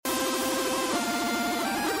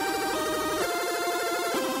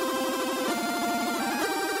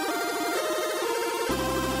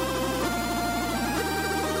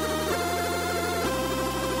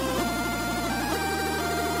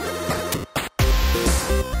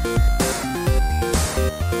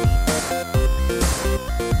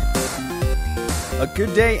A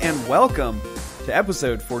good day and welcome to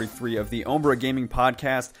episode 43 of the Ombra Gaming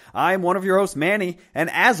Podcast. I'm one of your hosts, Manny,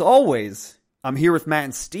 and as always, I'm here with Matt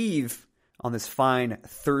and Steve on this fine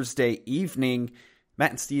Thursday evening.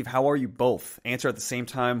 Matt and Steve, how are you both? Answer at the same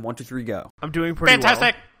time. 1, 2, 3, go. I'm doing pretty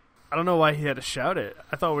Fantastic. well. I don't know why he had to shout it.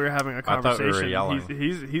 I thought we were having a conversation. I thought we were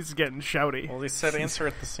yelling. He's getting shouty. Well, he said answer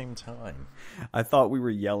at the same time. I thought we were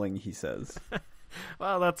yelling, he says.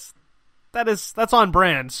 Well, that's on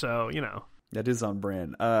brand, so, you know. That is on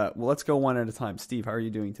brand. Well, let's go one at a time. Steve, how are you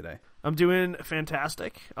doing today? I'm doing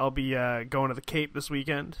fantastic. I'll be going to the Cape this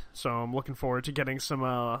weekend, so I'm looking forward to getting some,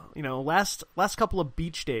 last couple of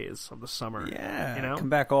beach days of the summer. Yeah, you know? Come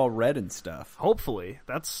back all red and stuff. Hopefully,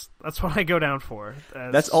 that's what I go down for.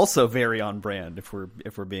 That's also very on brand, if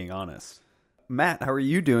we're being honest. Matt, how are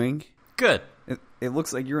you doing? Good. It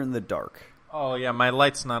looks like you're in the dark. Oh, yeah, my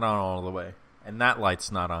light's not on all the way. And that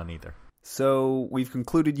light's not on either. So we've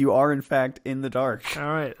concluded you are, in fact, in the dark. All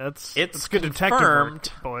right, It's good detective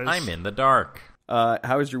confirmed. work, boys. I'm in the dark.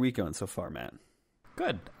 How is your week going so far, Matt?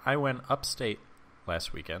 Good. I went upstate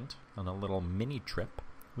last weekend on a little mini trip.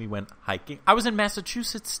 We went hiking. I was in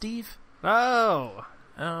Massachusetts, Steve. Oh.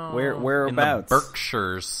 Whereabouts? In the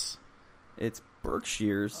Berkshires. It's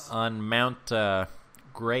Berkshires. On Mount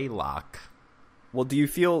Greylock. Well, do you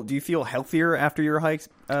feel healthier after your hikes?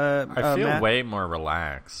 I feel Matt? way more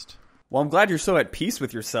relaxed. Well, I'm glad you're so at peace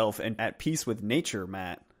with yourself and at peace with nature,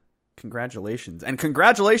 Matt. Congratulations. And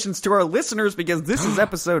congratulations to our listeners, because this is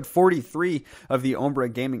episode 43 of the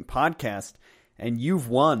Ombra Gaming Podcast, and you've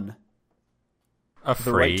won A the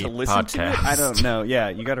free right to listen podcast. to it. I don't know. Yeah,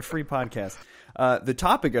 you got a free podcast. The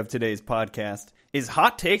topic of today's podcast is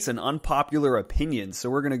hot takes and unpopular opinions. So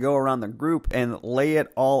we're going to go around the group and lay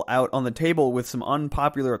it all out on the table with some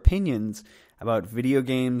unpopular opinions about video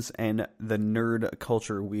games and the nerd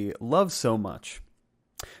culture we love so much.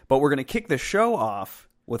 But we're going to kick the show off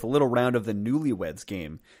with a little round of the Newlyweds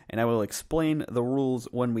game, and I will explain the rules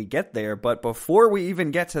when we get there. But before we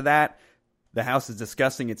even get to that, the house is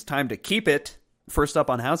disgusting. It's time to keep it. First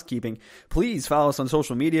up on housekeeping, please follow us on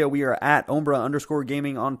social media. We are at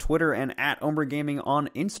Ombra_gaming on Twitter and at Ombra Gaming on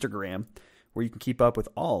Instagram, where you can keep up with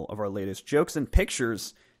all of our latest jokes and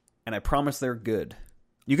pictures, and I promise they're good.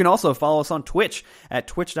 You can also follow us on Twitch at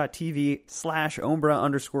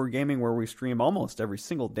twitch.tv/Ombra_gaming, where we stream almost every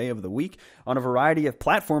single day of the week on a variety of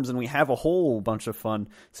platforms, and we have a whole bunch of fun,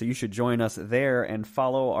 so you should join us there and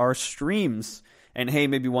follow our streams. And hey,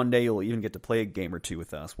 maybe one day you'll even get to play a game or two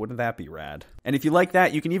with us. Wouldn't that be rad? And if you like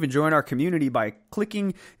that, you can even join our community by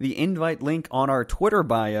clicking the invite link on our Twitter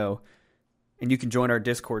bio, and you can join our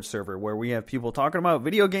Discord server, where we have people talking about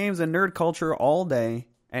video games and nerd culture all day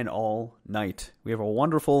and all night. We have a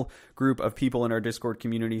wonderful group of people in our Discord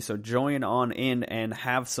community, so join on in and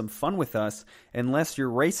have some fun with us. Unless you're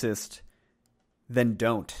racist, then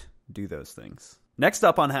don't do those things. Next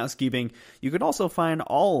up on housekeeping, you can also find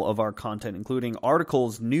all of our content, including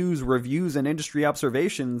articles, news, reviews, and industry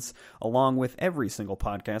observations, along with every single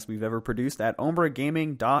podcast we've ever produced at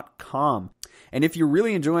ombragaming.com. And if you're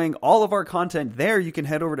really enjoying all of our content there, you can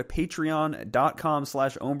head over to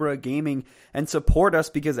patreon.com/ombragaming and support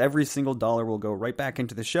us, because every single dollar will go right back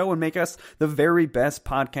into the show and make us the very best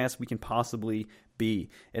podcast we can possibly be.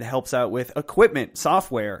 It helps out with equipment,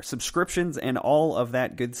 software, subscriptions, and all of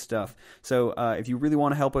that good stuff. So if you really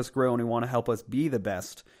want to help us grow and you want to help us be the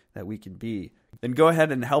best that we can be, then go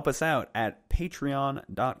ahead and help us out at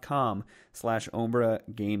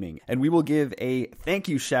patreon.com/ombragaming. And we will give a thank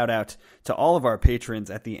you shout out to all of our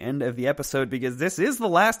patrons at the end of the episode, because this is the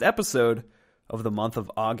last episode of the month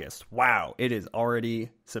of August. Wow, it is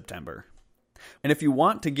already September. And if you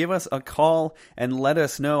want to give us a call and let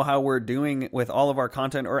us know how we're doing with all of our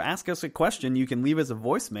content, or ask us a question, you can leave us a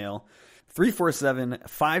voicemail,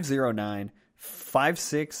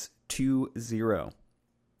 347-509-5620.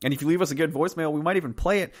 And if you leave us a good voicemail, we might even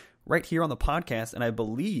play it right here on the podcast, and I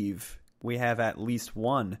believe we have at least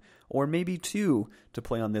one or maybe two to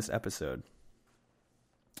play on this episode.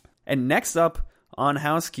 And next up on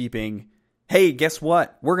housekeeping, hey, guess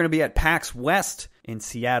what? We're going to be at PAX West in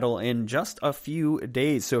Seattle in just a few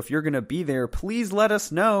days. So if you're going to be there, please let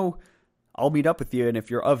us know. I'll meet up with you, and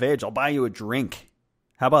if you're of age, I'll buy you a drink.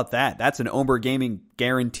 How about that? That's an Ombra Gaming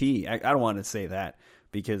guarantee. I don't want to say that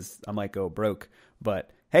because I might go broke,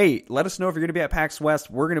 but hey, let us know if you're going to be at PAX West.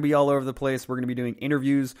 We're going to be all over the place. We're going to be doing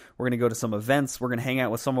interviews. We're going to go to some events. We're going to hang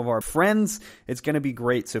out with some of our friends. It's going to be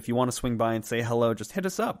great. So if you want to swing by and say hello, just hit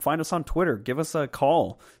us up. Find us on Twitter. Give us a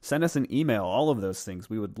call. Send us an email. All of those things.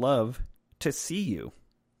 We would love to see you.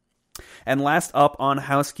 And last up on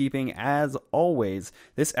housekeeping, as always,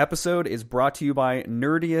 this episode is brought to you by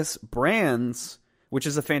Nerdiest Brands, which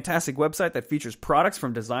is a fantastic website that features products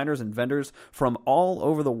from designers and vendors from all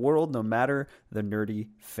over the world, no matter the nerdy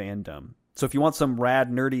fandom. So if you want some rad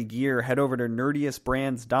nerdy gear, head over to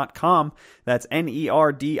nerdiestbrands.com. That's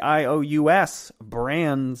NERDIOUS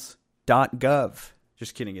brands.gov.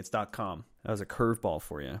 Just kidding, it's .com. That was a curveball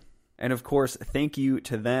for you. And of course, thank you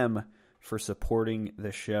to them for supporting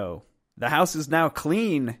the show. The house is now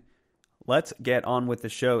clean. Let's get on with the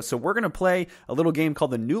show. So we're going to play a little game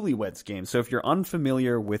called the Newlyweds Game. So if you're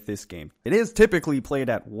unfamiliar with this game, it is typically played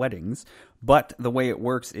at weddings, but the way it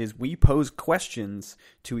works is we pose questions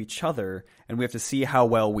to each other, and we have to see how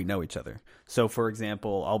well we know each other. So for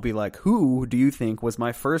example, I'll be like, who do you think was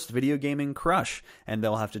my first video gaming crush? And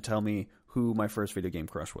they'll have to tell me who my first video game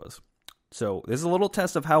crush was. So this is a little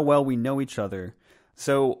test of how well we know each other.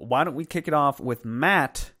 So why don't we kick it off with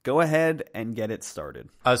Matt? Go ahead and get it started.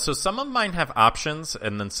 So some of mine have options,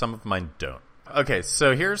 and then some of mine don't. Okay,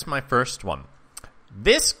 so here's my first one.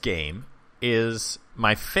 This game is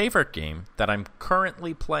my favorite game that I'm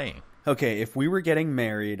currently playing. Okay, if we were getting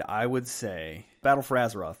married, I would say Battle for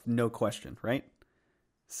Azeroth, no question, right?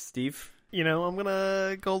 Steve? You know, I'm going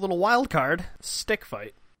to go a little wild card. Stick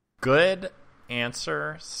Fight. Good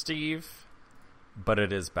answer, Steve. But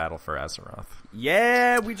it is Battle for Azeroth.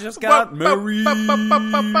 Yeah, we just got married.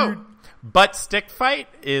 But Stick Fight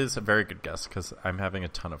is a very good guess because I'm having a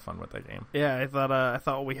ton of fun with that game. Yeah, I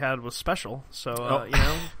thought what we had was special. So you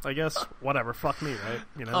know, I guess whatever. Fuck me, right?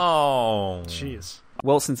 You know. Oh, jeez.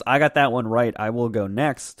 Well, since I got that one right, I will go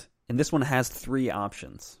next. And this one has 3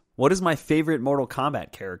 options. What is my favorite Mortal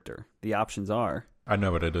Kombat character? The options are... I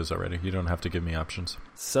know what it is already. You don't have to give me options.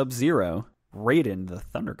 Sub-Zero, Raiden, the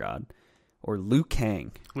Thunder God, or Liu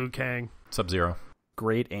Kang. Liu Kang. Sub-Zero.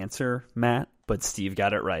 Great answer, Matt, but Steve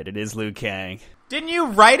got it right. It is Liu Kang. Didn't you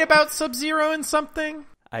write about Sub-Zero in something?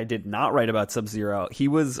 I did not write about Sub-Zero. He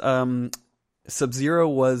was, Sub-Zero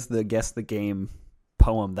was the Guess the Game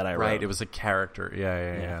poem that I wrote. Right, it was a character.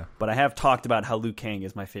 Yeah. But I have talked about how Liu Kang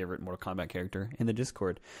is my favorite Mortal Kombat character in the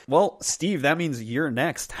Discord. Well, Steve, that means you're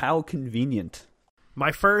next. How convenient.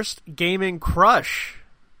 My first gaming crush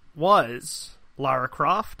was Lara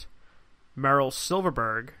Croft, Meryl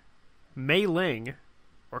Silverberg, Mei Ling,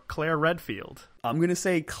 or Claire Redfield. I'm going to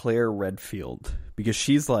say Claire Redfield because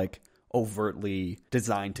she's like overtly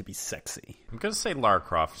designed to be sexy. I'm going to say Lara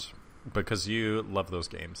Croft because you love those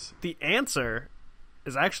games. The answer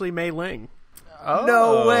is actually Mei Ling. Oh.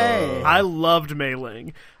 No way. I loved Mei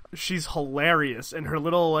Ling. She's hilarious, and her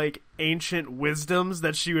little like ancient wisdoms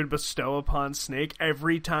that she would bestow upon Snake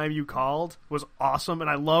every time you called was awesome. And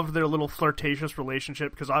I loved their little flirtatious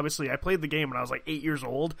relationship because obviously I played the game when I was like 8 years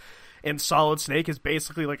old, and Solid Snake is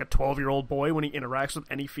basically like a 12-year-old boy when he interacts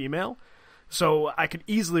with any female. So I could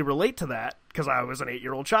easily relate to that because I was an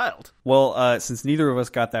 8-year-old child. Well, since neither of us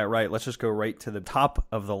got that right, let's just go right to the top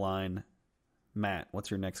of the line. Matt,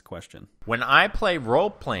 what's your next question? When I play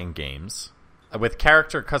role-playing games with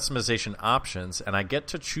character customization options and I get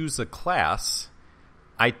to choose a class,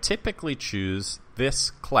 I typically choose this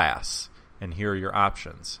class. And here are your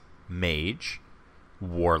options: Mage,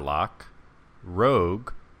 Warlock,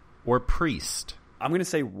 Rogue, or Priest. I'm going to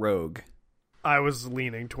say Rogue. I was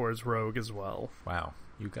leaning towards Rogue as well. Wow,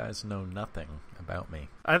 you guys know nothing about me.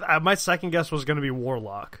 My second guess was going to be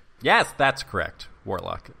Warlock. Yes, that's correct.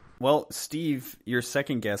 Warlock. Well, Steve, your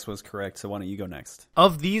second guess was correct, so why don't you go next?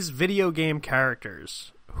 Of these video game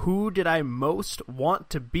characters, who did I most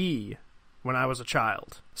want to be when I was a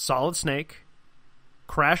child? Solid Snake,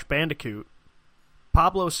 Crash Bandicoot,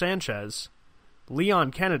 Pablo Sanchez,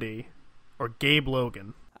 Leon Kennedy, or Gabe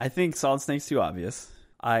Logan? I think Solid Snake's too obvious.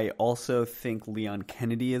 I also think Leon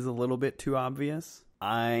Kennedy is a little bit too obvious.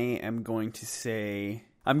 I'm going to say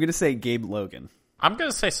Gabe Logan. I'm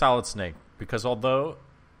going to say Solid Snake because although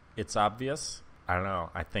it's obvious, I don't know,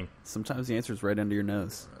 I think... Sometimes the answer's right under your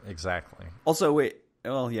nose. Exactly. Also, wait.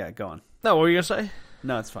 Well, yeah, go on. No, what were you going to say?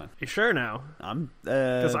 No, it's fine. You sure now?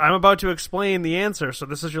 Because I'm about to explain the answer, so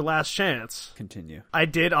this is your last chance. Continue. I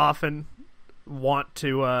did often want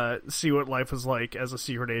to see what life was like as a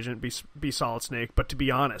secret agent, be Solid Snake, but to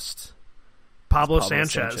be honest, Pablo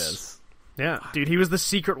Sanchez. Yeah, dude, he was the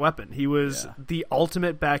secret weapon. He was the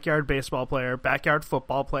ultimate backyard baseball player, backyard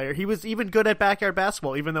football player. He was even good at backyard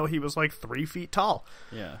basketball, even though he was like 3 feet tall.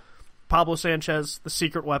 Yeah. Pablo Sanchez, the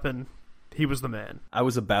secret weapon. He was the man. I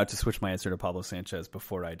was about to switch my answer to Pablo Sanchez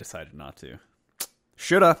before I decided not to.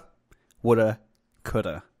 Shoulda, woulda,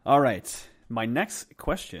 coulda. All right, my next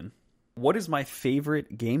question. What is my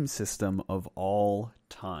favorite game system of all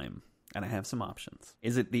time? And I have some options.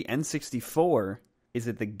 Is it the N64, Is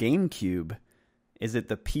it the GameCube? Is it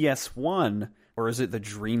the PS1? Or is it the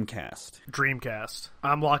Dreamcast? Dreamcast.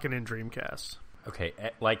 I'm locking in Dreamcast. Okay,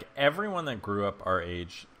 like everyone that grew up our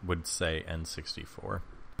age would say N64,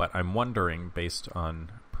 but I'm wondering, based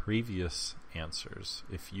on previous answers,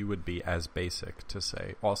 if you would be as basic to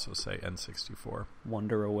also say N64.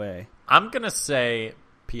 Wonder away. I'm going to say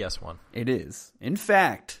PS1. It is, in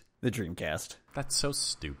fact, the Dreamcast. That's so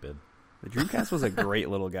stupid. The Dreamcast was a great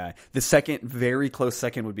little guy. The second, very close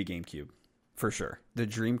second, would be GameCube, for sure. The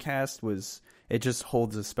Dreamcast was... It just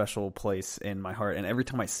holds a special place in my heart. And every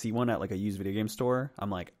time I see one at like a used video game store, I'm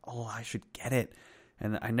like, oh, I should get it.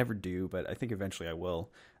 And I never do, but I think eventually I will.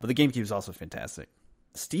 But the GameCube is also fantastic.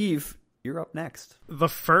 Steve, you're up next. The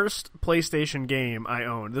first PlayStation game I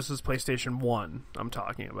owned, this is PlayStation 1 I'm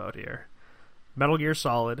talking about here. Metal Gear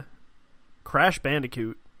Solid, Crash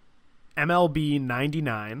Bandicoot, MLB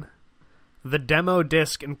 99, the demo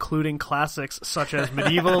disc including classics such as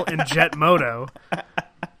Medieval and Jet Moto,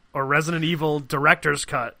 or Resident Evil Director's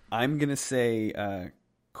Cut. I'm going to say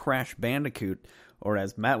Crash Bandicoot, or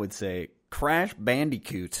as Matt would say, Crash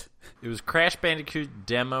Bandicoot. It was Crash Bandicoot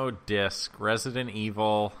Demo Disc, Resident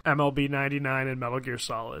Evil, MLB 99, and Metal Gear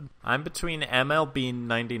Solid. I'm between MLB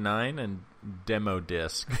 99 and Demo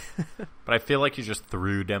Disc, but I feel like you just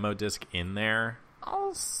threw Demo Disc in there.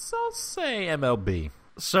 I'll say MLB.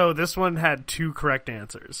 So this one had two correct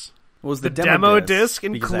answers. What was the demo disc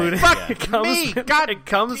Because included. I- It comes, me! with, God it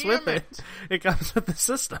comes damn with it. it. It comes with the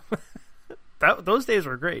system. Those days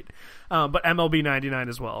were great. But MLB 99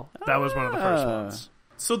 as well. That was one of the first ones.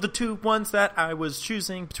 So the two ones that I was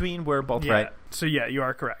choosing between were both right. So yeah, you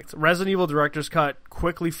are correct. Resident Evil Director's Cut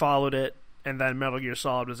quickly followed it, and then Metal Gear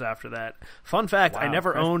Solid was after that. Fun fact, I Wow,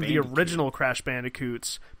 never Crash owned Bandicoot. the original Crash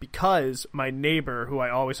Bandicoots because my neighbor, who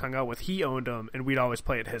I always hung out with, he owned them, and we'd always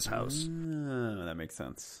play at his house. That makes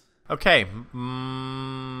sense. Okay,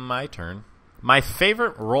 my turn. My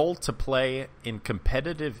favorite role to play in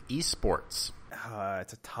competitive esports.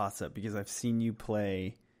 It's a toss-up because I've seen you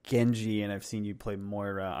play Genji and I've seen you play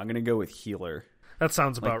Moira. I'm going to go with healer. That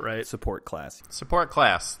sounds about right. Support class. Support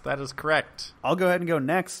class. That is correct. I'll go ahead and go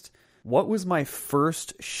next. What was my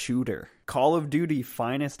first shooter? Call of Duty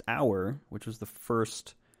Finest Hour, which was the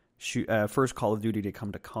first Call of Duty to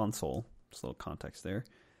come to console. Just a little context there.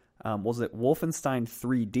 Was it Wolfenstein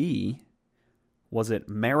 3D? Was it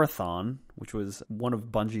Marathon, which was one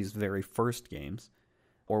of Bungie's very first games?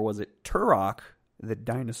 Or was it Turok, the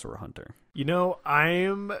Dinosaur Hunter? You know,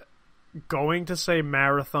 I'm going to say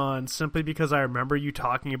Marathon simply because I remember you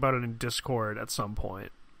talking about it in Discord at some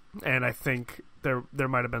point. And I think there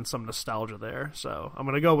might have been some nostalgia there. So I'm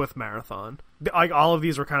going to go with Marathon. Like, all of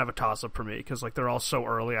these were kind of a toss-up for me because like they're all so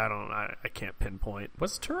early, I can't pinpoint.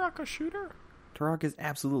 Was Turok a shooter? Turok is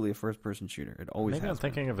absolutely a first-person shooter. It always Maybe has I'm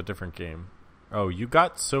thinking of a different game. Oh, you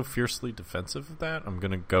got so fiercely defensive of that? I'm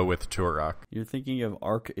going to go with Turok. You're thinking of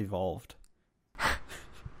Ark Evolved.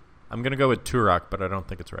 I'm going to go with Turok, but I don't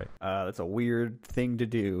think it's right. That's a weird thing to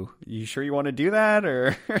do. You sure you want to do that,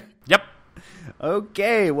 or? Yep.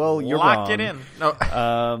 Okay, well, you're Lock wrong. it in.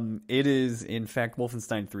 No. It is, in fact,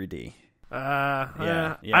 Wolfenstein 3D.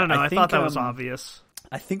 Yeah. yeah. I don't know. I I thought think, that was obvious.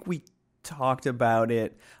 I think we talked about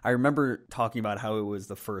it. I remember talking about how it was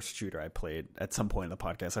the first shooter I played at some point in the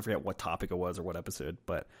podcast. I forget what topic it was or what episode,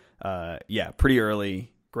 but yeah, pretty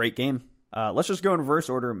early. Great game. Let's just go in reverse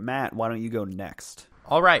order. Matt, why don't you go next?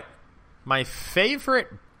 All right. My favorite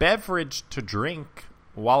beverage to drink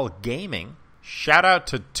while gaming. Shout out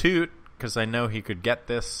to Toot, because I know he could get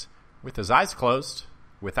this with his eyes closed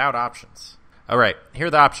without options. All right, here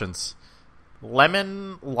are the options.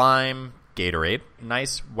 Lemon, lime, Gatorade,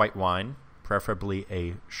 nice white wine, preferably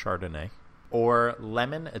a Chardonnay, or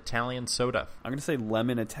lemon Italian soda. I'm going to say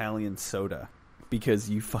lemon Italian soda because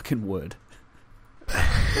you fucking would.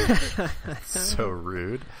 So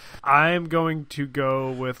rude. I'm going to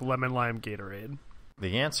go with lemon lime Gatorade.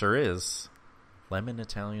 The answer is lemon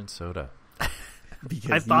Italian soda.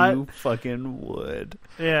 Because thought- you fucking would.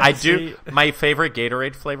 Yeah, I see- do. My favorite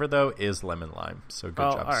Gatorade flavor, though, is lemon lime. So good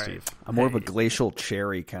Oh, job, all right. Steve. I'm more of a glacial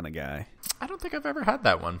cherry kind of guy. I don't think I've ever had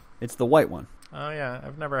that one. It's the white one. Oh, yeah.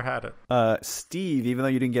 I've never had it. Steve, even though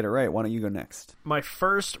you didn't get it right, why don't you go next? My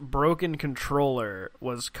first broken controller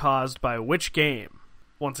was caused by which game?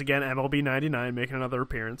 Once again, MLB 99 making another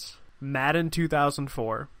appearance. Madden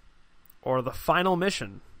 2004, or the final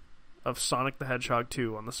mission of Sonic the Hedgehog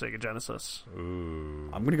 2 on the Sega Genesis. Ooh.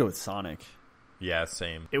 I'm going to go with Sonic. Yeah,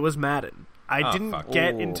 same. It was Madden. I Oh, didn't fuck.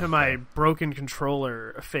 get Oh, into my broken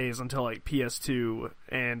controller phase until like PS2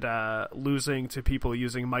 and losing to people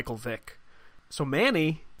using Michael Vick. So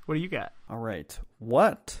Manny, what do you got? All right.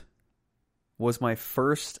 What was my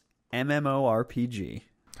first MMORPG.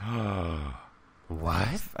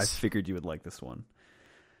 What? I figured you would like this one.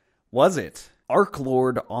 Was it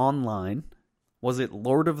Arklord Online? Was it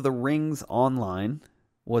Lord of the Rings Online?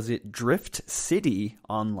 Was it Drift City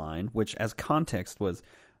Online, which as context was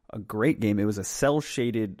a great game. It was a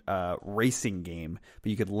cel-shaded racing game, but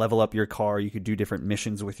you could level up your car, you could do different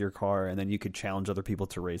missions with your car, and then you could challenge other people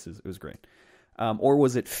to races. It was great. Or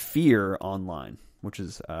was it Fear Online, which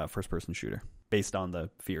is a first-person shooter based on the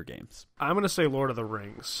Fear games? I'm going to say Lord of the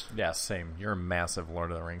Rings. Yeah, same. You're a massive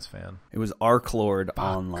Lord of the Rings fan. It was Arklord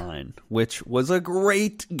Online, which was a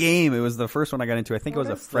great game. It was the first one I got into. I think I was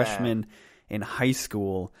a freshman in high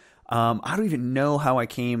school. I don't even know how I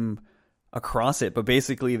came across it, but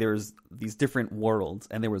basically there's these different worlds,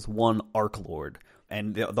 and there was one Arklord,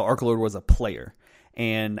 and the Arklord was a player.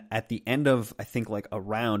 And at the end of, I think, like a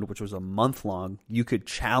round, which was a month long, you could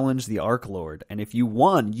challenge the Arklord, and if you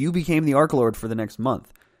won, you became the Arklord for the next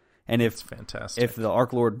month. And if fantastic. If the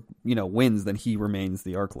Arklord, wins, then he remains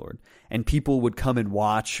the Arklord. And people would come and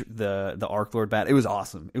watch the Arklord bat. It was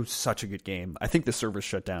awesome. It was such a good game. I think the server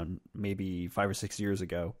shut down maybe 5 or 6 years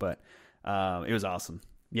ago, but it was awesome.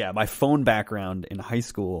 Yeah, my phone background in high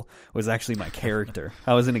school was actually my character.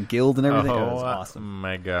 I was in a guild and everything. It was awesome. Oh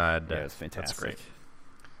my God. Yeah, it was fantastic. That's great.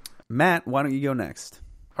 Matt, why don't you go next?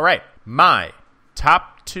 All right. My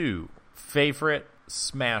top 2 favorite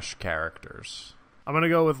Smash characters. I'm going to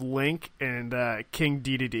go with Link and King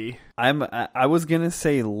Dedede. I was going to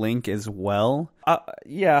say Link as well.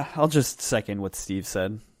 Yeah, I'll just second what Steve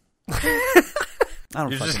said. You're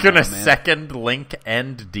just going to second Link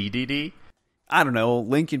and Dedede? I don't know.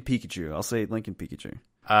 Link and Pikachu. I'll say Link and Pikachu.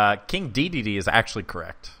 King Dedede is actually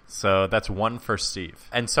correct. So that's 1 for Steve.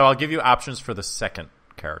 And so I'll give you options for the second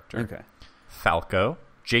character. Okay. Falco,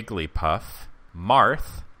 Jigglypuff,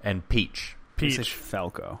 Marth, and Peach. Peach.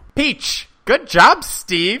 Falco. Peach! Good job,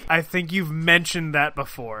 Steve! I think you've mentioned that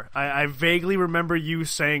before. I vaguely remember you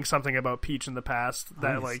saying something about Peach in the past,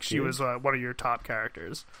 that she was one of your top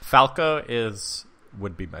characters. Falco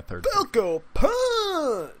would be my third. Falco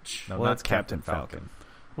Punch! No, well, not that's Captain Falcon.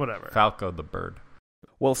 Whatever. Falco the bird.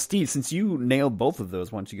 Well, Steve, since you nailed both of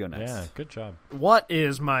those, why don't you go next? Yeah, good job. What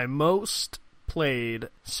is my most played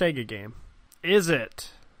Sega game? Is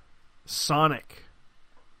it Sonic,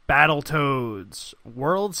 Battletoads,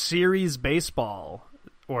 World Series Baseball,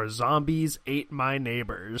 or Zombies Ate My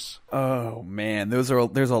Neighbors? Oh man, there's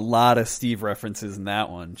a lot of Steve references in that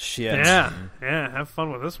one. Shit. Yeah, have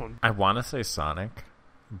fun with this one. I want to say Sonic,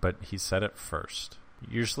 but he said it first.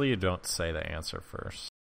 Usually you don't say the answer first.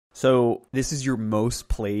 So this is your most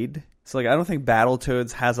played. So I don't think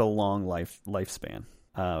Battletoads has a long lifespan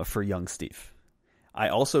for young Steve. I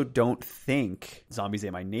also don't think Zombies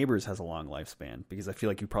Ate My Neighbors has a long lifespan, because I feel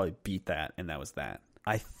like you probably beat that, and that was that.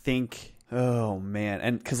 I think, oh man,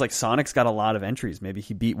 and because Sonic's got a lot of entries. Maybe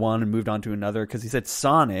he beat one and moved on to another, because he said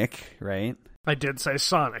Sonic, right? I did say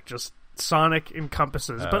Sonic, just Sonic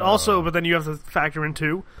encompasses. But then you have to factor in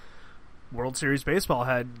too, World Series Baseball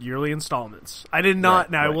had yearly installments. I did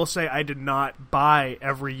not. I will say I did not buy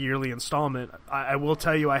every yearly installment. I will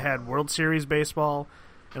tell you I had World Series Baseball,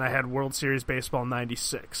 and I had World Series Baseball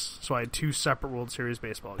 96. So I had 2 separate World Series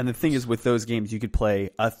Baseball games. And the thing is, with those games, you could play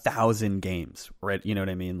 1,000 games, right? You know what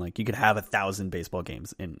I mean? You could have 1,000 baseball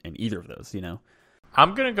games in either of those,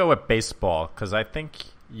 I'm going to go with baseball, because I think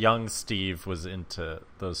young Steve was into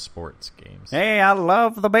those sports games. Hey, I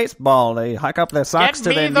love the baseball. They hike up their socks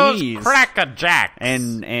to their those knees. Cracker Jacks.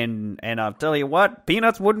 And I'll tell you what,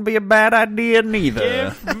 peanuts wouldn't be a bad idea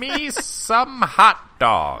neither. Give me some hot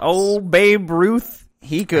dogs. Old Babe Ruth.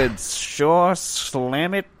 He could sure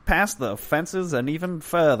slam it past the fences and even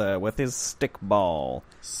further with his stick ball.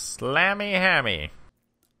 Slammy hammy.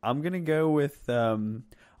 I'm gonna go with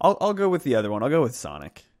I'll go with the other one. I'll go with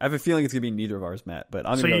Sonic. I have a feeling it's gonna be neither of ours, Matt. But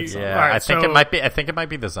I'm gonna go with Sonic. Yeah, right, I think it might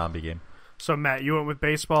be the zombie game. So Matt, you went with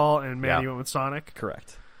baseball, and Manny went with Sonic.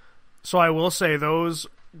 Correct. So I will say those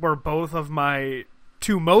were both of my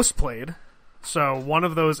 2 most played. So one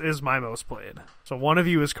of those is my most played. So one of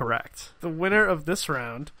you is correct. The winner of this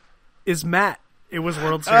round is Matt. It was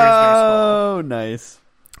World Series Baseball. Oh, nice.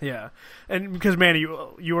 Yeah. And because, Manny,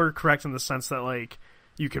 you were correct in the sense that,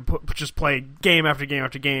 you could just play game after game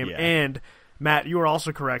after game. Yeah. And, Matt, you were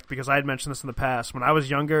also correct, because I had mentioned this in the past. When I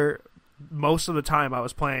was younger, most of the time I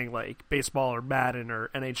was playing, baseball or Madden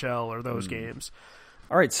or NHL or those games.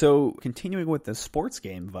 All right, so continuing with the sports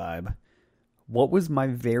game vibe, what was my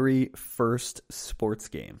very first sports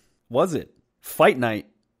game? Was it Fight Night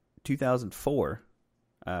 2004,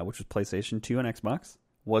 which was PlayStation 2 and Xbox?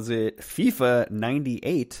 Was it FIFA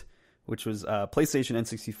 98, which was PlayStation,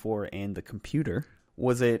 N64, and the computer?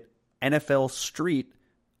 Was it NFL Street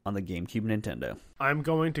on the GameCube Nintendo? I'm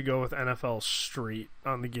going to go with NFL Street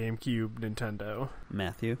on the GameCube Nintendo.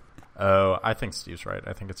 Matthew? Oh, I think Steve's right.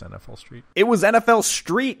 I think it's NFL Street. It was NFL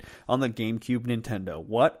Street on the GameCube Nintendo.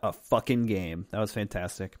 What a fucking game. That was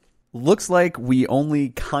fantastic. Looks like we only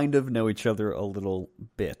kind of know each other a little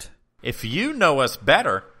bit. If you know us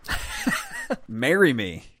better... Marry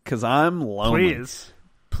me, because I'm lonely.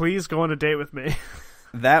 Please go on a date with me.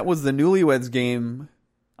 That was the Newlyweds game.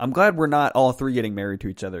 I'm glad we're not all three getting married to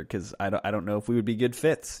each other, because I don't know if we would be good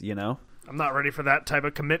fits, you know? I'm not ready for that type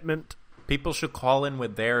of commitment. People should call in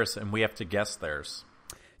with theirs, and we have to guess theirs.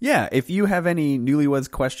 Yeah, if you have any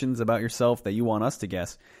Newlyweds questions about yourself that you want us to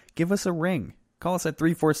guess, give us a ring. Call us at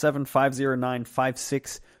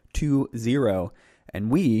 347-509-5620,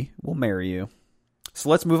 and we will marry you. So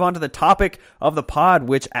let's move on to the topic of the pod,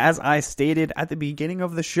 which, as I stated at the beginning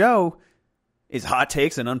of the show, is hot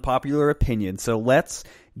takes and unpopular opinions. So let's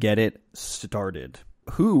get it started.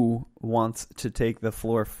 Who wants to take the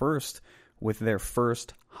floor first with their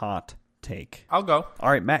first hot take? I'll go. All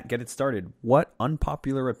right, Matt, get it started. What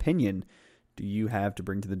unpopular opinion do you have to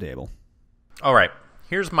bring to the table? All right,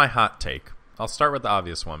 here's my hot take. I'll start with the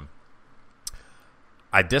obvious one.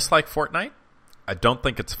 I dislike Fortnite. I don't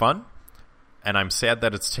think it's fun. And I'm sad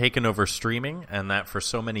that it's taken over streaming and that for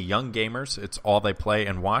so many young gamers, it's all they play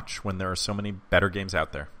and watch when there are so many better games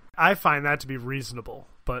out there. I find that to be reasonable,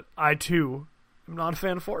 but I, too, am not a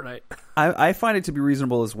fan of Fortnite. I find it to be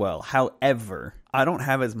reasonable as well. However, I don't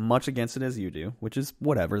have as much against it as you do, which is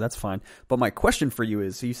whatever, that's fine. But my question for you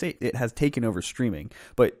is, so you say it has taken over streaming,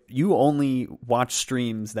 but you only watch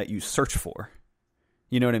streams that you search for.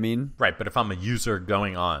 You know what I mean? Right, but if I'm a user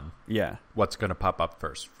going on, yeah, what's going to pop up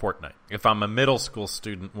first? Fortnite. If I'm a middle school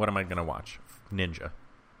student, what am I going to watch? Ninja.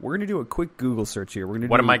 We're going to do a quick Google search here.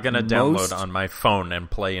 What am I going to download on my phone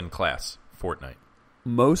and play in class? Fortnite.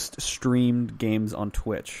 Most streamed games on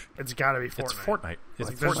Twitch. It's got to be Fortnite. It's Fortnite.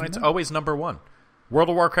 Like, Fortnite's always number one. World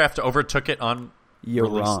of Warcraft overtook it on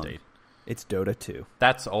release date. It's Dota 2.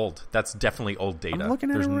 That's old. That's definitely old data. I'm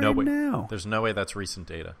looking at it right now. There's no way that's recent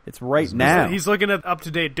data. It's right now. He's looking at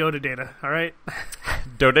up-to-date Dota data, all right?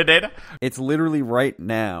 Dota data? It's literally right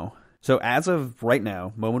now. So as of right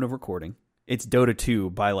now, moment of recording, it's Dota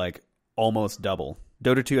 2 by like almost double.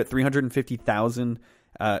 Dota 2 at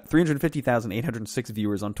 350,806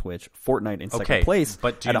 viewers on Twitch. Fortnite in second place.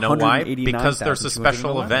 But do you know why? Because there's a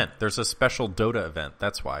special event. There's a special Dota event.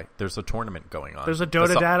 That's why. There's a tournament going on. There's a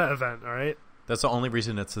Dota data event, all right? That's the only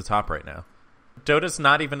reason it's the top right now. Dota's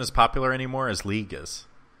not even as popular anymore as League is.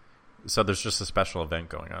 So there's just a special event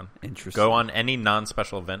going on. Interesting. Go on any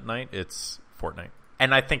non-special event night, it's Fortnite.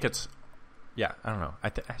 And I think it's... Yeah, I don't know.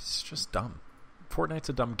 It's just dumb. Fortnite's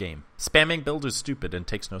a dumb game. Spamming build is stupid and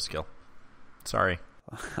takes no skill. Sorry.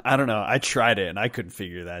 I don't know. I tried it and I couldn't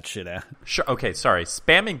figure that shit out. Sure. Okay, sorry.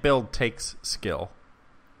 Spamming build takes skill,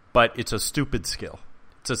 but it's a stupid skill.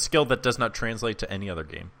 It's a skill that does not translate to any other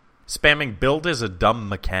game. Spamming build is a dumb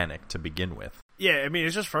mechanic to begin with. Yeah, I mean,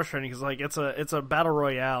 it's just frustrating because like it's a battle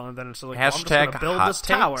royale, and then it's like, hashtag I'm just gonna build this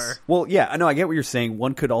tower. Well, yeah, I know. I get what you're saying.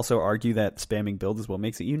 One could also argue that spamming build is what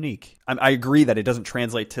makes it unique. I agree that it doesn't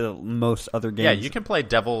translate to most other games. Yeah, you can play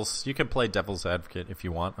devil's advocate if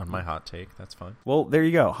you want on my hot take. That's fine. Well, there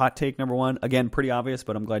you go. Hot take number one. Again, pretty obvious,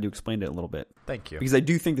 but I'm glad you explained it a little bit. Thank you. Because I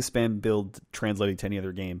do think the spam build translating to any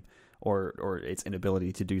other game or its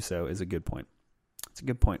inability to do so is a good point. It's a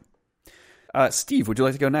good point. Steve, would you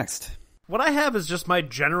like to go next? What I have is just my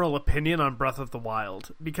general opinion on Breath of the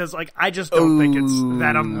Wild, because like I just don't think it's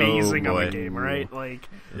that amazing of a game, right? Like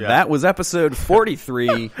That was episode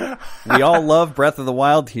 43. We all love Breath of the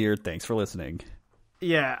Wild here. Thanks for listening.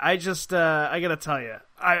 Yeah, I just I gotta tell you,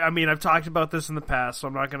 I mean I've talked about this in the past, so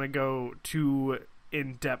I'm not gonna go too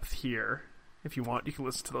in depth here. If you want, you can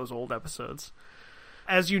listen to those old episodes.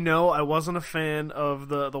 As you know, I wasn't a fan of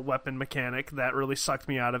the weapon mechanic. That really sucked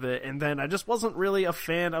me out of it. And then I just wasn't really a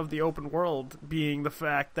fan of the open world, being the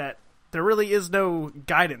fact that there really is no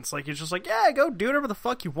guidance. Like, it's just like, yeah, go do whatever the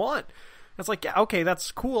fuck you want. It's like, yeah, okay,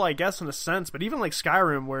 that's cool, I guess, in a sense. But even like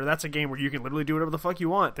Skyrim, where that's a game where you can literally do whatever the fuck you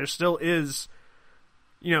want, there still is,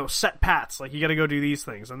 you know, set paths. Like, you gotta go do these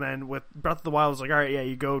things. And then with Breath of the Wild, it's like, all right, yeah,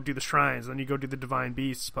 you go do the shrines, then you go do the divine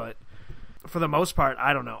beasts, but... For the most part,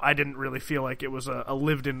 I don't know. I didn't really feel like it was a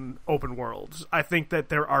lived-in open world. I think that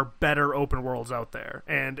there are better open worlds out there.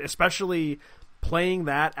 And especially playing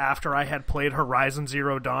that after I had played Horizon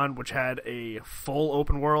Zero Dawn, which had a full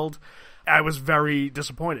open world, I was very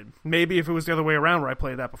disappointed. Maybe if it was the other way around where I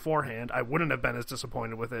played that beforehand, I wouldn't have been as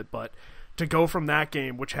disappointed with it. But to go from that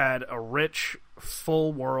game, which had a rich,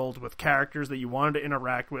 full world with characters that you wanted to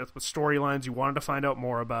interact with storylines you wanted to find out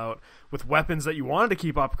more about, with weapons that you wanted to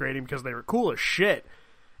keep upgrading because they were cool as shit,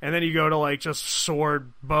 and then you go to like just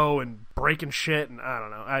sword, bow, and breaking shit, and I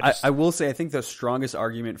don't know. I will say I think the strongest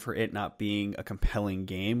argument for it not being a compelling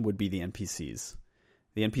game would be the NPCs.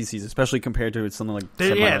 The NPCs, especially compared to something like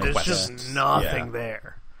there's just nothing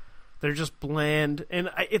there. They're just bland, and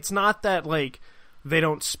it's not that like they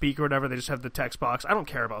don't speak or whatever. They just have the text box. I don't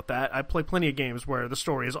care about that. I play plenty of games where the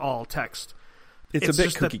story is all text. It's a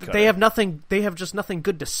bit cookie cutter. They have nothing. They have just nothing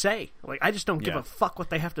good to say. Like I just don't give a fuck what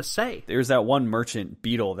they have to say. There's that one merchant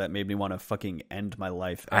Beetle that made me want to fucking end my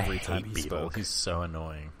life every time he Beetle. spoke. He's so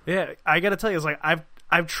annoying. Yeah, I gotta tell you, it's like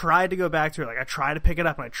I've tried to go back to it. Like I try to pick it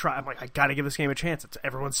up, and I'm like, I gotta give this game a chance.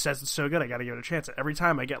 Everyone says it's so good. I gotta give it a chance. And every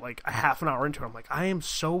time I get like a half an hour into it, I'm like, I am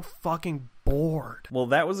so fucking bored. Well,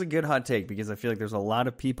 that was a good hot take because I feel like there's a lot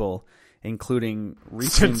of people, including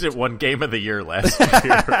recent... Since it won Game of the Year last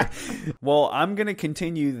year. Well, I'm going to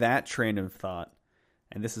continue that train of thought.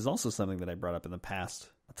 And this is also something that I brought up in the past.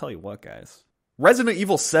 I'll tell you what, guys. Resident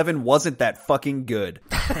Evil 7 wasn't that fucking good.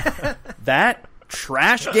 That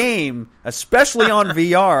trash game, especially on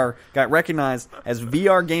VR, got recognized as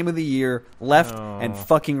VR Game of the Year left and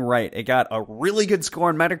fucking right. It got a really good score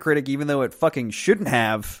on Metacritic, even though it fucking shouldn't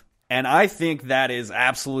have. And I think that is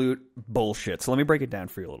absolute bullshit. So let me break it down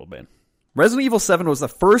for you a little bit. Resident Evil 7 was the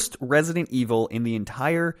first Resident Evil in the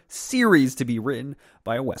entire series to be written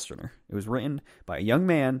by a Westerner. It was written by a young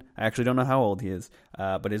man. I actually don't know how old he is,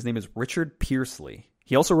 but his name is Richard Pearsley.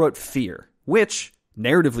 He also wrote Fear, which,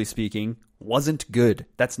 narratively speaking, wasn't good.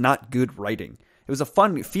 That's not good writing. It was a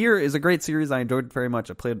fun... Fear is a great series. I enjoyed it very much.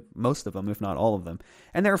 I played most of them, if not all of them.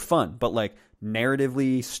 And they're fun, but like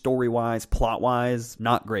narratively, story-wise, plot-wise,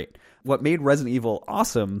 not great. What made Resident Evil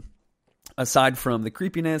awesome, aside from the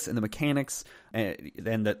creepiness and the mechanics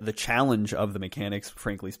and the challenge of the mechanics,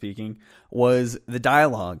 frankly speaking, was the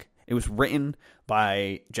dialogue. It was written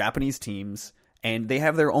by Japanese teams, and they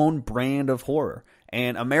have their own brand of horror.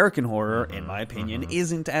 And American horror, in my opinion,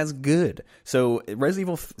 isn't as good. So Resident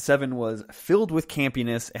Evil 7 was filled with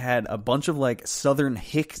campiness. It had a bunch of like Southern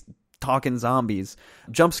hick talking zombies,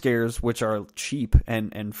 jump scares, which are cheap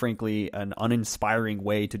and frankly an uninspiring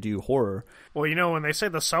way to do horror. Well, you know, when they say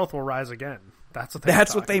the South will rise again, that's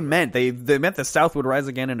what they meant. They meant the South would rise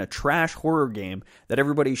again in a trash horror game that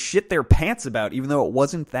everybody shit their pants about, even though it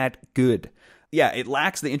wasn't that good. Yeah, it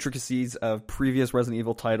lacks the intricacies of previous Resident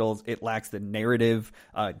Evil titles. It lacks the narrative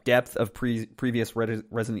depth of previous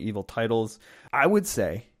Resident Evil titles. I would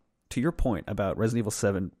say, to your point about Resident Evil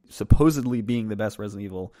 7 supposedly being the best Resident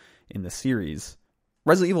Evil in the series,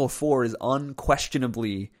 Resident Evil 4 is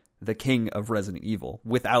unquestionably the king of Resident Evil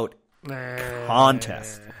without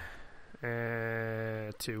contest.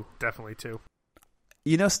 2. Definitely 2.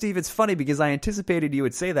 You know, Steve, it's funny because I anticipated you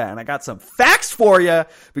would say that, and I got some facts for you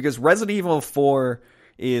because Resident Evil 4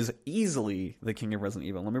 is easily the king of Resident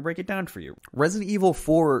Evil. Let me break it down for you. Resident Evil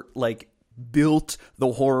 4, like, built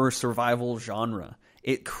the horror survival genre.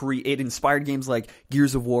 It inspired games like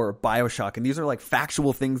Gears of War, BioShock, and these are, like,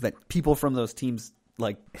 factual things that people from those teams,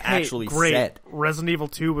 like, actually said. Resident Evil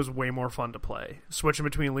 2 was way more fun to play. Switching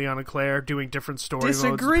between Leon and Claire, doing different story modes.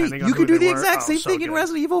 Disagree. You could do the exact same thing in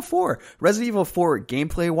Resident Evil 4. Resident Evil 4,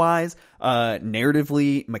 gameplay-wise,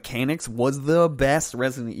 narratively, mechanics, was the best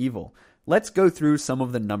Resident Evil. Let's go through some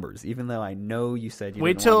of the numbers, even though I know you said you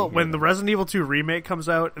wait till when the Resident Evil 2 remake comes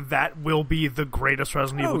out, that will be the greatest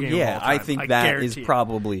Resident Evil game of all time. I think that is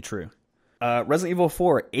probably true. Resident Evil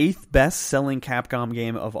 4, 8th best-selling Capcom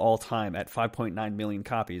game of all time at 5.9 million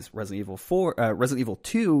copies. Resident Evil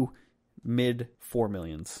 2, mid 4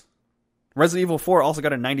 millions. Resident Evil 4 also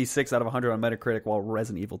got a 96 out of 100 on Metacritic, while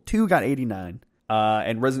Resident Evil 2 got 89.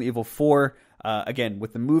 And Resident Evil 4, again,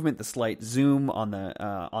 with the movement, the slight zoom on the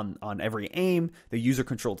on every aim, the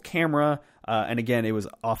user-controlled camera, and again, it was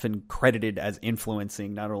often credited as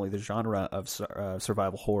influencing not only the genre of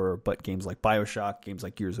survival horror, but games like BioShock, games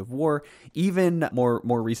like Gears of War, even more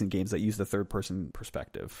recent games that use the third-person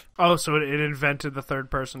perspective. Oh, so it invented the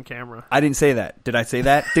third-person camera. I didn't say that. Did I say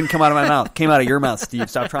that? Didn't come out of my mouth. It came out of your mouth, Steve.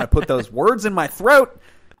 Stop trying to put those words in my throat.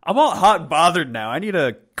 I'm all hot and bothered now. I need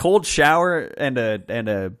a cold shower and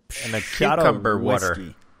a shot cucumber of water.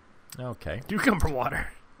 whiskey. Okay. Cucumber water.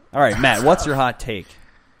 All right, Matt, what's your hot take?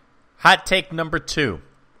 Hot take number 2.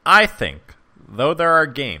 I think, though there are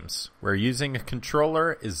games where using a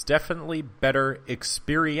controller is definitely better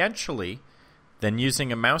experientially than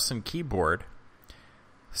using a mouse and keyboard,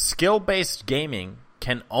 skill-based gaming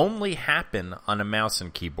can only happen on a mouse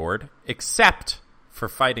and keyboard, except for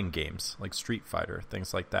fighting games like Street Fighter,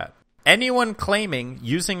 things like that. Anyone claiming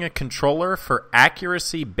using a controller for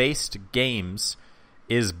accuracy-based games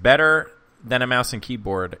is better than a mouse and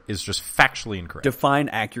keyboard is just factually incorrect. Define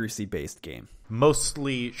accuracy-based game.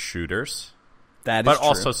 Mostly shooters. That is but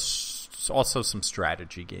true. also some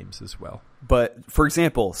strategy games as well. But, for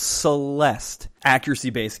example, Celeste,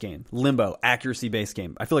 accuracy-based game. Limbo, accuracy-based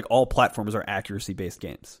game. I feel like all platforms are accuracy-based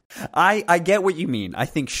games. I get what you mean. I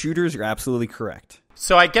think shooters, you're absolutely correct.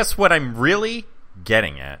 So I guess what I'm really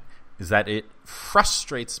getting at is that it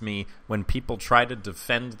frustrates me when people try to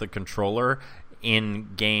defend the controller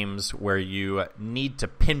in games where you need to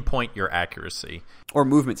pinpoint your accuracy. Or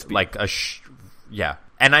movement speed. Like yeah.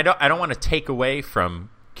 And I don't want to take away from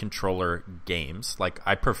controller games. Like,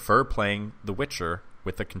 I prefer playing The Witcher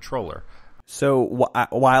with a controller. So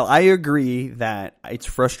while I agree that it's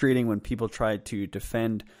frustrating when people try to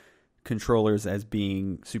defend controllers as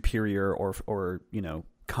being superior or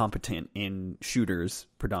competent in shooters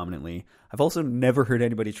predominantly, I've also never heard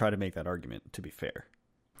anybody try to make that argument, to be fair.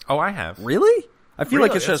 Oh, I have. Really? I feel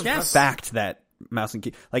like it's Really? just fact that mouse and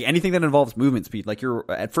key, like anything that involves movement speed, like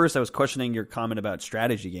at first I was questioning your comment about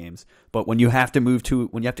strategy games, but when you have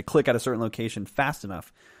to click at a certain location fast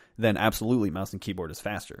enough, then absolutely mouse and keyboard is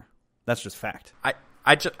faster. That's just fact.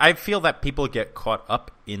 I feel that people get caught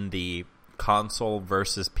up in the console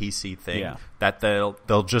versus PC thing, that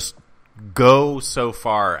they'll just go so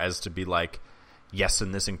far as to be like, yes,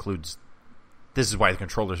 and this is why the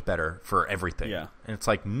controller's better for everything. Yeah. And it's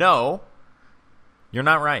like, no, you're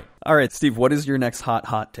not right. All right, Steve, what is your next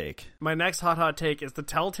hot take? My next hot take is the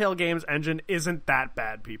Telltale Games engine isn't that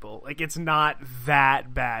bad, people. Like, it's not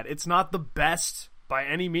that bad. It's not the best by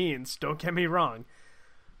any means, don't get me wrong.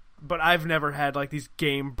 But I've never had, like, these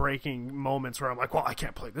game-breaking moments where I'm like, well, I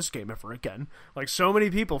can't play this game ever again. Like, so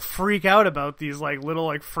many people freak out about these, like, little,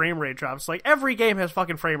 like, frame rate drops. Like, every game has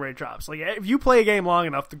fucking frame rate drops. Like, if you play a game long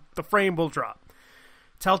enough, the frame will drop.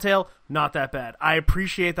 Telltale, not that bad. I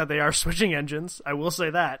appreciate that they are switching engines. I will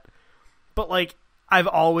say that. But, like, I've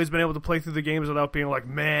always been able to play through the games without being like,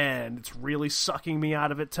 man, it's really sucking me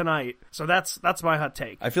out of it tonight. So that's my hot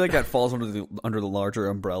take. I feel like that falls under the larger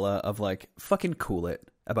umbrella of, like, fucking cool it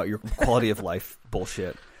about your quality of life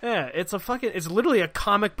bullshit. Yeah, it's literally a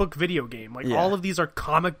comic book video game. Like, all of these are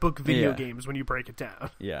comic book video games when you break it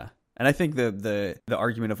down. Yeah. And I think the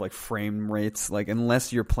argument of, like, frame rates, like,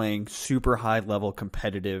 unless you're playing super high level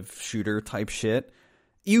competitive shooter type shit,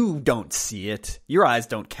 you don't see it. Your eyes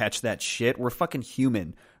don't catch that shit. We're fucking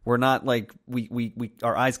human. We're not like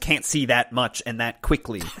our eyes can't see that much and that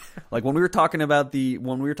quickly. Like when we were talking about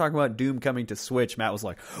Doom coming to Switch, Matt was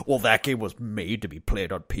like, "Well, that game was made to be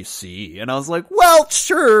played on PC." And I was like, "Well,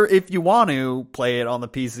 sure, if you want to play it on the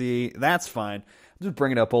PC, that's fine." I'm just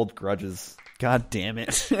bringing up old grudges. God damn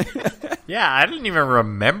it. Yeah, I didn't even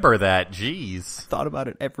remember that. Jeez. Thought about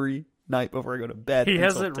it every night before I go to bed. He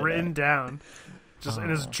has it written down just in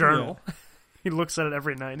his journal. Yeah. He looks at it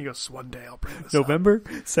every night and he goes, one day I'll bring this November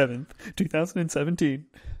 7th, 2017.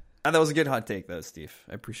 That was a good hot take, though, Steve.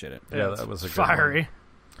 I appreciate it. Yeah, that was a good fiery one.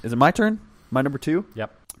 Is it my turn? My number 2?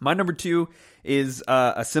 Yep. My number 2 is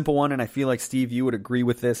a simple one, and I feel like, Steve, you would agree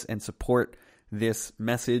with this and support this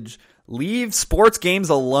message. Leave sports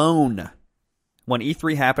games alone. When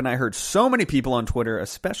E3 happened, I heard so many people on Twitter,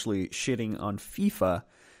 especially shitting on FIFA,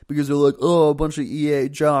 because they're like, oh, a bunch of EA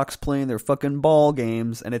jocks playing their fucking ball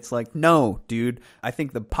games. And it's like, no, dude. I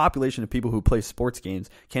think the population of people who play sports games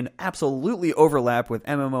can absolutely overlap with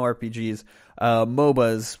MMORPGs,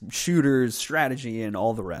 MOBAs, shooters, strategy, and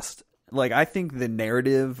all the rest. Like, I think the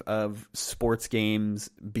narrative of sports games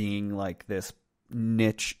being like this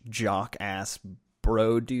niche jock-ass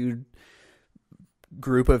bro dude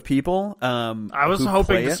group of people. I was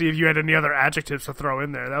hoping to see if you had any other adjectives to throw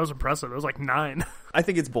in there. That was impressive. It was like 9. I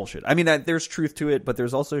think it's bullshit. I mean, there's truth to it, but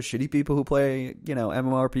there's also shitty people who play,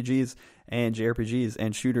 MMORPGs and JRPGs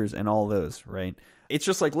and shooters and all those, right? It's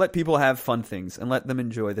just like, let people have fun things and let them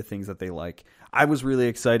enjoy the things that they like. I was really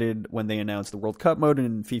excited when they announced the World Cup mode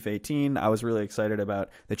in FIFA 18. I was really excited about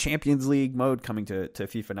the Champions League mode coming to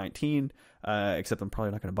FIFA 19, except I'm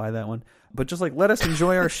probably not going to buy that one. But just like, let us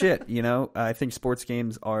enjoy our shit, I think sports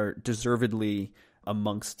games are deservedly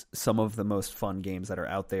amongst some of the most fun games that are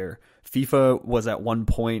out there. FIFA was at one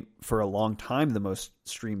point for a long time the most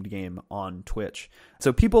streamed game on Twitch.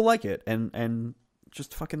 So people like it, and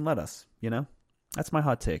just fucking let us, That's my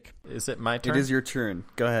hot take. Is it my turn? It is your turn.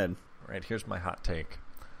 Go ahead. Right, here's my hot take.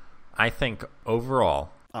 I think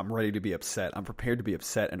overall, I'm ready to be upset. I'm prepared to be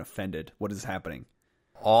upset and offended. What is happening?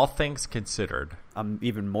 All things considered, I'm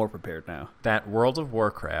even more prepared now. That World of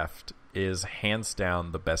Warcraft is hands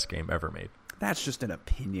down the best game ever made. That's just an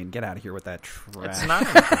opinion. Get out of here with that trash. It's not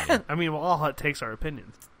an opinion. I mean, all hot takes are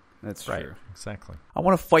opinions. That's right, true. Exactly. I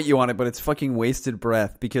want to fight you on it, but it's fucking wasted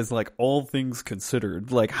breath because, like, all things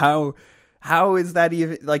considered, like, how How is that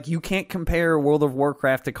even, like, you can't compare World of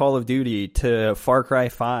Warcraft to Call of Duty to Far Cry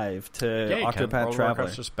 5 to Yeah, you can. Octopath World of Traveler.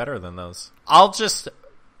 Warcraft's just better than those. I'll just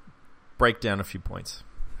break down a few points.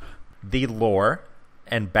 The lore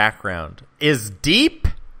and background is deep.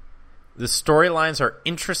 The storylines are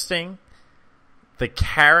interesting. The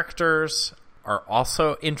characters are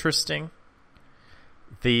also interesting.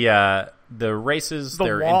 The races, The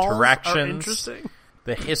their walls are interactions, interesting.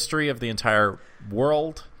 the history of the entire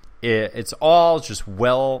world. It's all just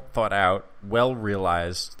well thought out, well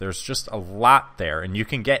realized. There's just a lot there, and you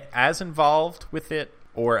can get as involved with it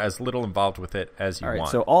or as little involved with it as you All right,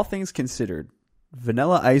 want. so all things considered,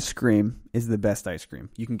 vanilla ice cream is the best ice cream.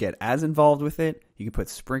 You can get as involved with it. You can put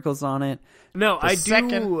sprinkles on it. No, The I second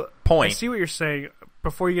do. point- I see what you're saying.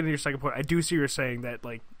 Before you get into your second point, I do see what you're saying that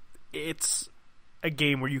like it's a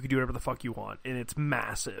game where you can do whatever the fuck you want, and it's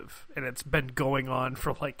massive, and it's been going on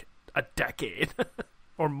for like a decade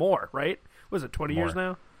or more. Right? Was it 20 years More.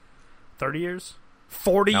 now? 30 years?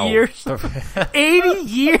 40 No. years? 80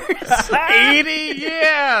 years? 80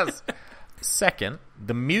 years! Second,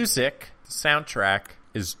 the music soundtrack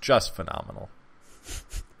is just phenomenal.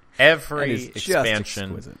 That Every is just expansion,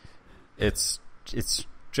 exquisite. it's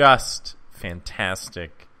just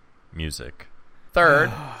fantastic music.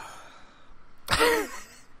 Third,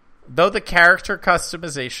 though the character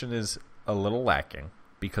customization is a little lacking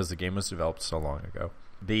because the game was developed so long ago,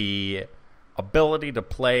 the ability to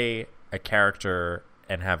play a character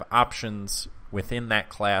and have options within that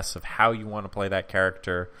class of how you want to play that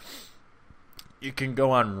character. You can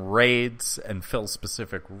go on raids and fill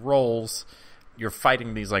specific roles. You're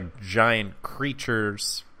fighting these like giant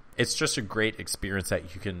creatures. It's just a great experience that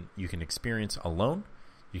you can experience alone.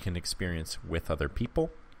 You can experience with other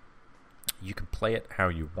people. You can play it how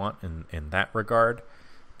you want in that regard.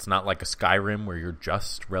 It's not like a Skyrim where you're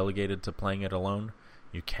just relegated to playing it alone.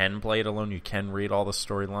 You can play it alone. You can read all the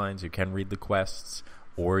storylines. You can read the quests.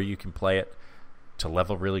 Or you can play it to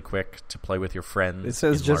level really quick, to play with your friends. This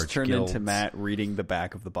has in just large turned guilds. into Matt reading the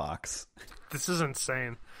back of the box. This is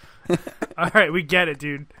insane. All right, we get it,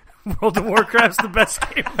 dude. World of Warcraft's the best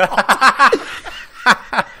game of all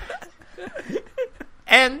time.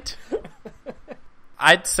 And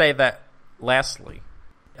I'd say that, lastly,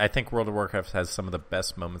 I think World of Warcraft has some of the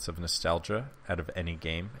best moments of nostalgia out of any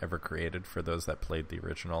game ever created for those that played the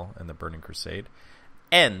original and the Burning Crusade.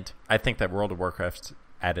 And I think that World of Warcraft,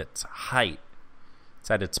 at its height,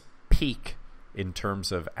 it's at its peak in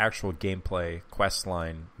terms of actual gameplay,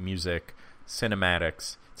 questline, music,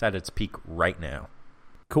 cinematics. It's at its peak right now.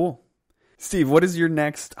 Cool. Steve, what is your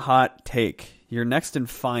next hot take? Your next and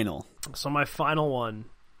final. So my final one,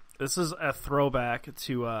 this is a throwback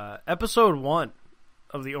to episode 1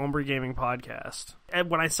 of the Ombre Gaming podcast. And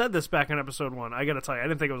when I said this back in episode 1, I gotta tell you, I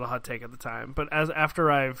didn't think it was a hot take at the time. But after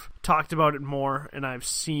I've talked about it more and I've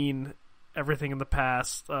seen everything in the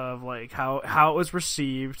past of like how it was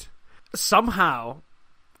received, somehow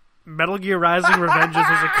Metal Gear Rising: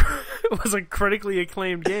 Revengeance was a critically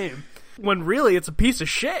acclaimed game, when really it's a piece of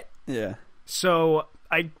shit. Yeah. So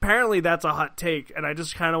apparently that's a hot take, and I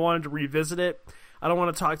just kind of wanted to revisit it. I don't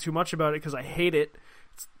want to talk too much about it because I hate it.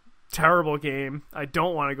 It's a terrible game. I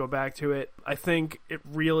don't want to go back to it. I think it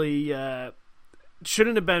really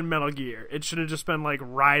shouldn't have been Metal Gear. It should have just been like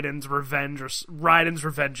Raiden's Revenge or Raiden's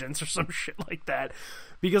Revengeance or some shit like that,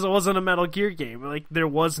 because it wasn't a Metal Gear game. Like, there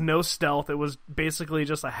was no stealth. It was basically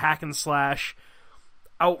just a hack and slash,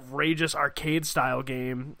 outrageous arcade style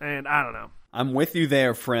game, and I don't know. I'm with you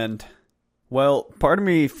there, friend. Well, part of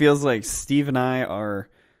me feels like Steve and I are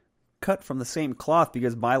cut from the same cloth,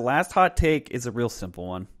 because my last hot take is a real simple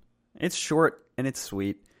one. It's short and it's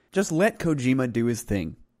sweet. Just let Kojima do his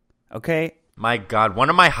thing. Okay? My God, one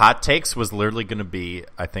of my hot takes was literally going to be,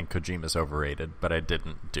 I think Kojima's overrated, but I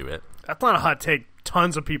didn't do it. That's not a hot take.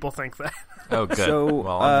 Tons of people think that. Oh, good. So,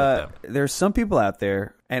 well, I'm with them. there's some people out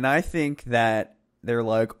there, and I think that they're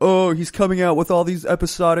like, oh, he's coming out with all these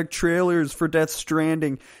episodic trailers for Death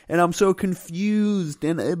Stranding, and I'm so confused,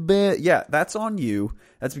 and a bit. Yeah, that's on you.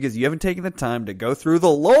 That's because you haven't taken the time to go through the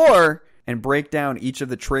lore and break down each of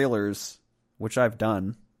the trailers, which I've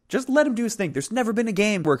done. Just let him do his thing. There's never been a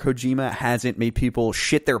game where Kojima hasn't made people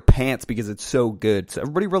shit their pants because it's so good. So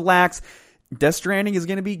everybody relax. Death Stranding is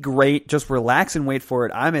going to be great. Just relax and wait for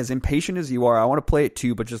it. I'm as impatient as you are. I want to play it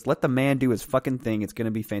too, but just let the man do his fucking thing. It's going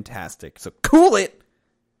to be fantastic. So cool it.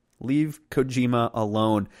 Leave Kojima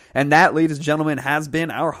alone. And that, ladies and gentlemen, has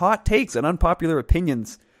been our hot takes and unpopular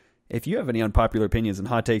opinions. If you have any unpopular opinions and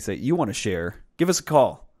hot takes that you want to share, give us a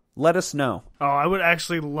call. Let us know. Oh, I would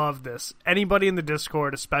actually love this. Anybody in the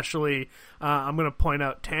Discord, especially, I'm going to point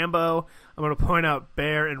out Tambo, I'm going to point out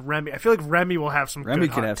Bear and Remy. I feel like Remy will have some Remy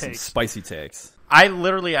good can hot have takes. some spicy takes. I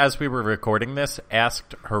literally, as we were recording this,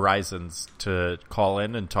 asked Horizons to call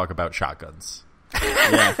in and talk about shotguns.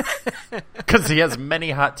 Yeah, Because he has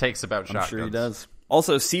many hot takes about I'm shotguns. sure he does.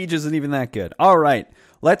 Also, Siege isn't even that good. All right,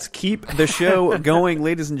 let's keep the show going,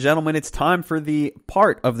 ladies and gentlemen. It's time for the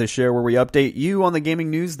part of the show where we update you on the gaming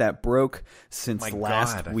news that broke since My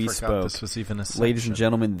last God, I we forgot spoke. this was even a section. Ladies and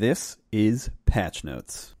gentlemen, this is Patch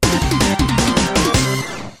Notes.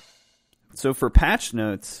 So for Patch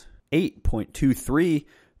Notes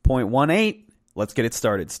 8.23.18, let's get it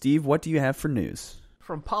started. Steve, what do you have for news?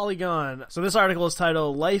 From Polygon. So this article is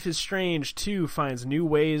titled, Life is Strange 2 finds new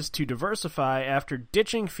ways to diversify after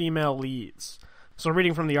ditching female leads. So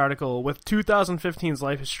reading from the article, with 2015's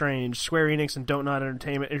Life is Strange, Square Enix and Don't Nod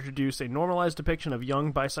Entertainment introduced a normalized depiction of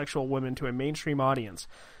young bisexual women to a mainstream audience.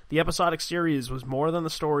 The episodic series was more than the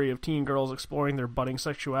story of teen girls exploring their budding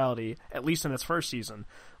sexuality, at least in its first season.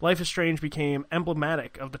 Life is Strange became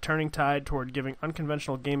emblematic of the turning tide toward giving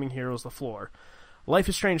unconventional gaming heroes the floor. Life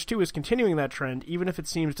is Strange 2 is continuing that trend, even if it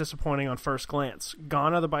seems disappointing on first glance.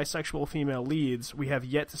 Gone are the bisexual female leads. We have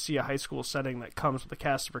yet to see a high school setting that comes with a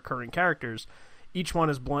cast of recurring characters, each one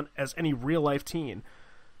as blunt as any real-life teen.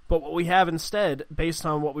 But what we have instead, based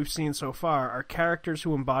on what we've seen so far, are characters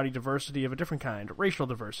who embody diversity of a different kind, racial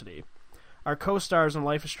diversity. Our co-stars in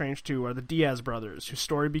Life is Strange 2 are the Diaz brothers, whose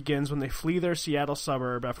story begins when they flee their Seattle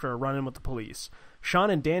suburb after a run-in with the police. Sean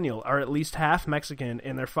and Daniel are at least half Mexican,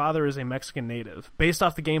 and their father is a Mexican native. Based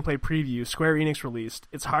off the gameplay preview Square Enix released,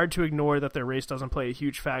 it's hard to ignore that their race doesn't play a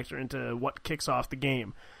huge factor into what kicks off the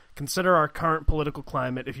game. Consider our current political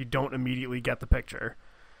climate if you don't immediately get the picture.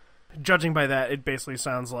 Judging by that, it basically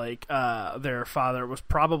sounds like their father was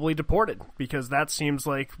probably deported, because that seems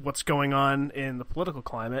like what's going on in the political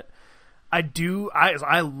climate.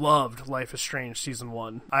 I loved Life is Strange Season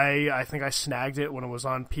 1. I think I snagged it when it was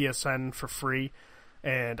on PSN for free,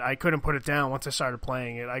 and I couldn't put it down once I started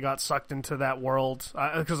playing it. I got sucked into that world,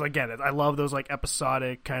 because again, I love those like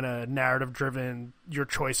episodic, kind of narrative-driven, your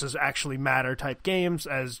choices actually matter type games,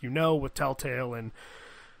 as you know, with Telltale and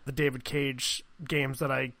the David Cage games that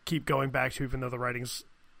I keep going back to, even though the writing's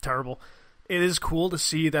terrible. It is cool to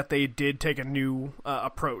see that they did take a new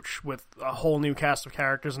approach with a whole new cast of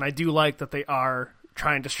characters, and I do like that they are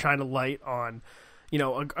trying to shine a light on, you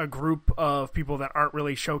know, a group of people that aren't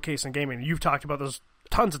really showcasing gaming. You've talked about this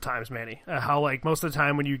tons of times, Manny, how like most of the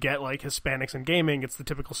time when you get like Hispanics in gaming, it's the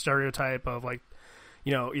typical stereotype of like,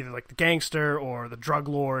 you know, either like the gangster or the drug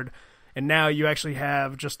lord, and now you actually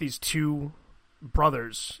have just these two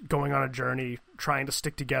brothers going on a journey, trying to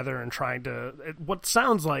stick together and trying to what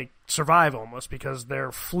sounds like survive almost, because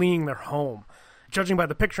they're fleeing their home. Judging by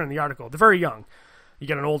the picture in the article, they're very young. You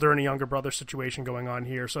get an older and a younger brother situation going on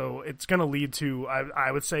here, so it's going to lead to,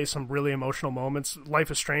 I would say, some really emotional moments. Life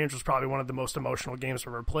is Strange was probably one of the most emotional games I've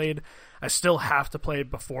ever played. I still have to play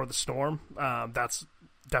Before the Storm. That's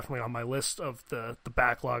definitely on my list of the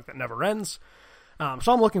backlog that never ends.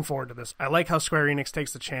 So I'm looking forward to this. I like how Square Enix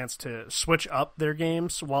takes the chance to switch up their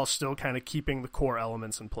games while still kind of keeping the core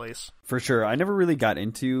elements in place. For sure. I never really got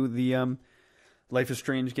into the Life is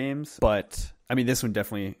Strange games, but I mean, this one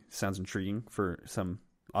definitely sounds intriguing for some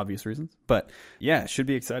obvious reasons. But yeah, it should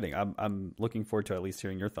be exciting. I'm looking forward to at least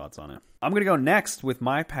hearing your thoughts on it. I'm going to go next with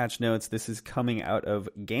my patch notes. This is coming out of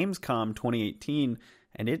Gamescom 2018.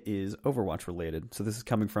 And it is Overwatch related. So this is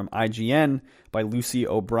coming from IGN by Lucy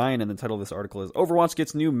O'Brien, and the title of this article is Overwatch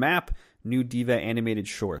Gets New Map, New D.Va Animated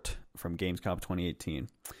Short from Gamescom 2018.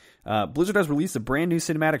 Blizzard has released a brand new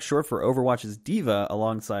cinematic short for Overwatch's D.Va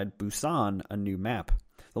alongside Busan, a new map.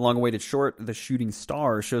 The long-awaited short, The Shooting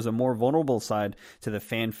Star, shows a more vulnerable side to the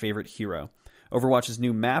fan-favorite hero. Overwatch's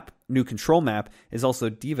new control map, is also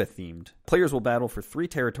D.Va themed. Players will battle for 3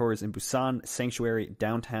 territories in Busan, Sanctuary,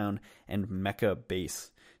 Downtown, and Mecha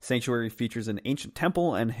Base. Sanctuary features an ancient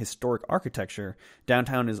temple and historic architecture.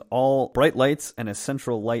 Downtown is all bright lights and a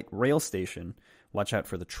central light rail station. Watch out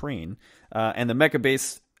for the train. And the Mecha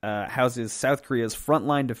Base houses South Korea's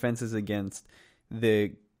frontline defenses against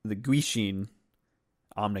the Guishin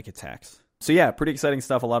Omnic attacks. So yeah, pretty exciting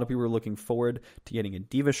stuff. A lot of people are looking forward to getting a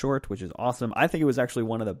D.Va short, which is awesome. I think it was actually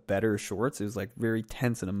one of the better shorts. It was like very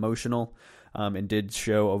tense and emotional, and did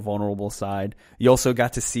show a vulnerable side. You also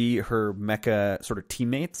got to see her mecha sort of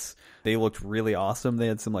teammates. They looked really awesome. They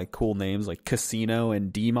had some like cool names like Casino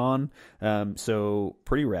and Demon. So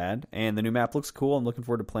pretty rad. And the new map looks cool. I'm looking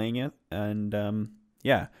forward to playing it. And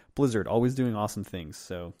yeah, Blizzard always doing awesome things.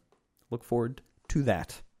 So look forward to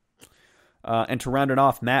that. And to round it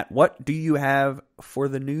off, Matt, what do you have for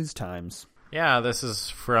the news times? Yeah, this is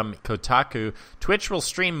from Kotaku. Twitch will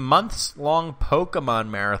stream months-long Pokemon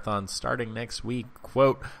marathons starting next week.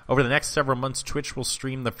 Quote, over the next several months, Twitch will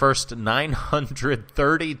stream the first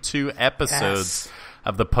 932 episodes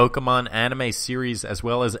of the Pokemon anime series, as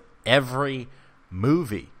well as every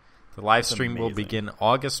movie. The live stream will begin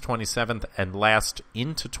August 27th and last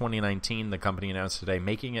into 2019, the company announced today,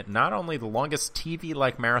 making it not only the longest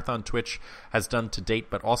TV-like marathon Twitch has done to date,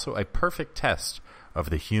 but also a perfect test of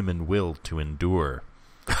the human will to endure,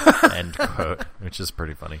 end quote, which is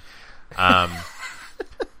pretty funny.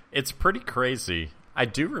 It's pretty crazy. I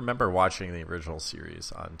do remember watching the original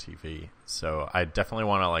series on TV, so I definitely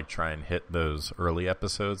want to like try and hit those early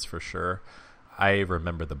episodes for sure. I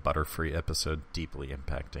remember the Butterfree episode deeply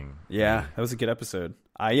impacting. Yeah, that was a good episode.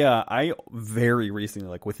 I very recently,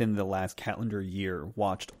 like within the last calendar year,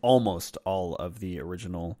 watched almost all of the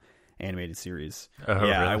original animated series. Oh,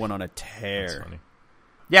 yeah, really? I went on a tear. That's funny.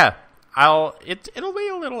 Yeah, it'll be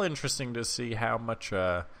a little interesting to see how much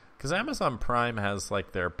because Amazon Prime has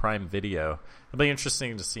like their Prime Video. It'll be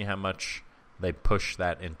interesting to see how much they push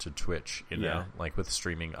that into Twitch. You know, like with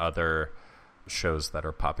streaming other shows that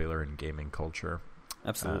are popular in gaming culture.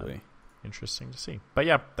 Absolutely. Interesting to see. But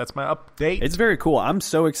yeah, that's my update. It's very cool. I'm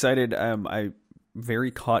so excited. I'm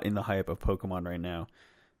very caught in the hype of Pokemon right now.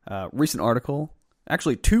 Recent article,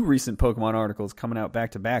 actually 2 recent Pokemon articles coming out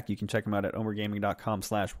back to back. You can check them out at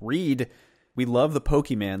omergaming.com/read. We love the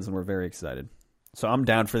Pokemans and we're very excited. So I'm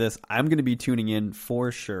down for this. I'm going to be tuning in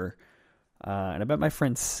for sure. And I bet my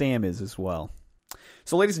friend Sam is as well.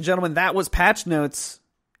 So ladies and gentlemen, that was Patch Notes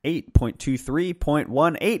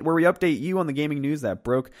 8.23.18, where we update you on the gaming news that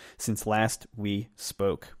broke since last we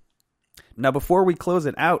spoke. Now, before we close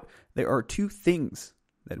it out, there are 2 things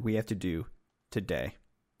that we have to do today.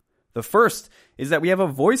 The first is that we have a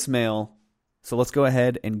voicemail, so let's go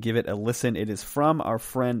ahead and give it a listen. It is from our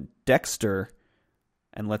friend Dexter,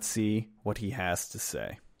 and let's see what he has to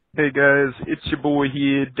say. Hey guys, it's your boy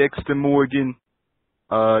here, Dexter Morgan.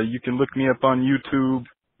 You can look me up on YouTube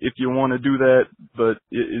if you want to do that, but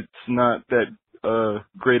it's not that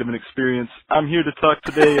great of an experience. I'm here to talk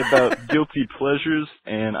today about guilty pleasures,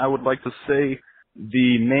 and I would like to say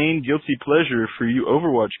the main guilty pleasure for you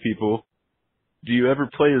Overwatch people, do you ever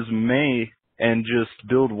play as Mei and just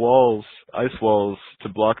build walls, ice walls, to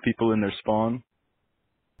block people in their spawn?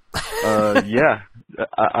 Yeah,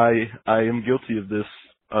 I am guilty of this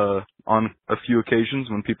on a few occasions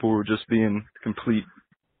when people were just being complete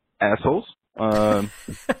assholes. And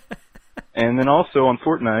then also on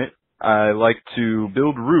Fortnite, I like to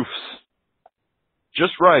build roofs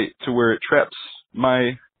just right to where it traps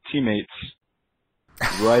my teammates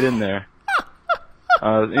right in there.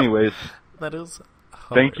 Anyways, that is hilarious.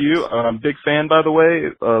 Thank you. I'm a big fan, by the way.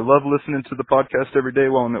 Love listening to the podcast every day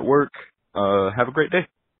while I'm at work. Have a great day.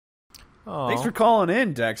 Aww. Thanks for calling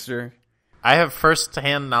in, Dexter. I have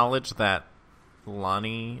first-hand knowledge that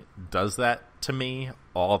Lonnie does that to me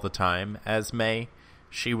all the time as Mei.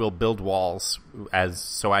 She will build walls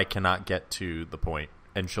so I cannot get to the point,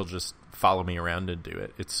 and she'll just follow me around and do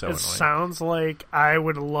it. It's so annoying. It sounds like I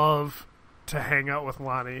would love to hang out with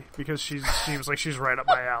Lonnie because she seems like she's right up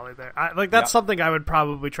my alley there. That's something I would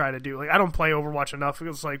probably try to do. Like, I don't play Overwatch enough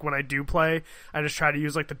because like when I do play, I just try to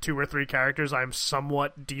use like the 2 or 3 characters I'm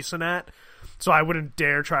somewhat decent at. So I wouldn't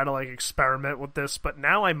dare try to like experiment with this, but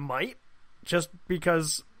now I might, just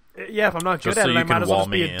because if I'm not good at it, I might as well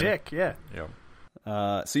just be a dick. Yeah.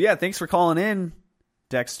 So yeah, thanks for calling in,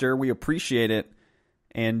 Dexter. We appreciate it.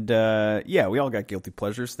 And we all got guilty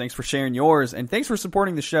pleasures. Thanks for sharing yours, and thanks for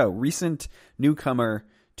supporting the show. Recent newcomer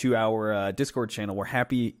to our Discord channel. We're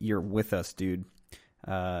happy you're with us, dude.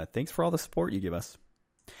 Thanks for all the support you give us.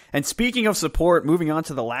 And speaking of support, moving on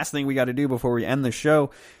to the last thing we got to do before we end the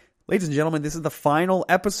show. Ladies and gentlemen, this is the final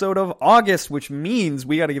episode of August, which means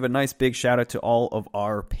we got to give a nice big shout out to all of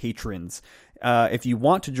our patrons. If you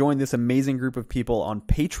want to join this amazing group of people on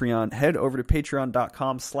Patreon, head over to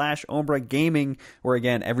patreon.com/OmbraGaming, where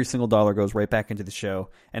again, every single dollar goes right back into the show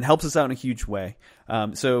and helps us out in a huge way.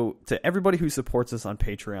 So to everybody who supports us on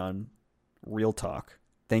Patreon, real talk,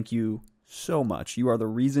 thank you so much. You are the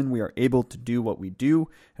reason we are able to do what we do,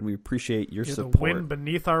 and we appreciate your support. The wind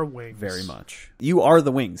beneath our wings. Very much. You are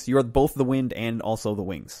the wings. You are both the wind and also the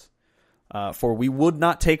wings. For we would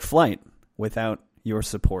not take flight without your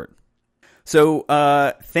support. So,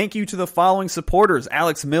 thank you to the following supporters: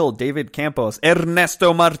 Alex Mill, David Campos,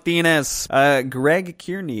 Ernesto Martinez, Greg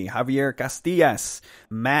Kearney, Javier Castillas,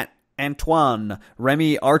 Matt Antoine,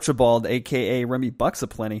 Remy Archibald, a.k.a. Remy Bucks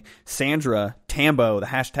Aplenty, Sandra, Tambo, the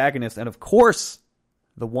hashtagonist, and of course,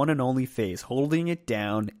 the one and only FaZe, holding it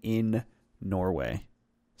down in Norway.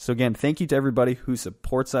 So again, thank you to everybody who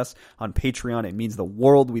supports us on Patreon. It means the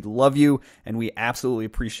world. We love you, and we absolutely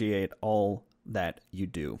appreciate all that you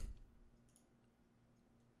do.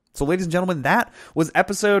 So ladies and gentlemen, that was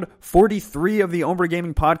episode 43 of the Ombre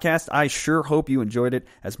Gaming Podcast. I sure hope you enjoyed it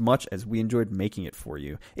as much as we enjoyed making it for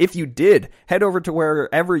you. If you did, head over to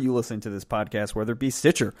wherever you listen to this podcast, whether it be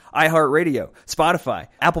Stitcher, iHeartRadio, Spotify,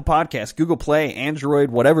 Apple Podcasts, Google Play,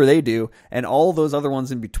 Android, whatever they do, and all those other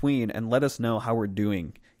ones in between, and let us know how we're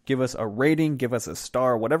doing. Give us a rating, give us a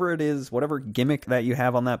star, whatever it is, whatever gimmick that you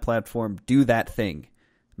have on that platform, do that thing.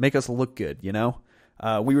 Make us look good, you know?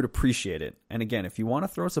 We would appreciate it. And again, if you want to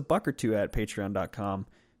throw us a buck or two at patreon.com,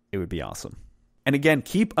 it would be awesome. And again,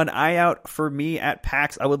 keep an eye out for me at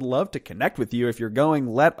PAX. I would love to connect with you. If you're going,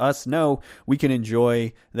 let us know. We can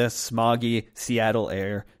enjoy the smoggy Seattle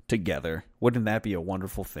air together. Wouldn't that be a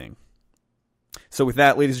wonderful thing? So with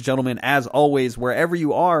that, ladies and gentlemen, as always, wherever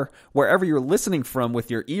you are, wherever you're listening from with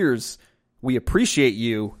your ears, we appreciate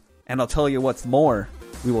you. And I'll tell you what's more,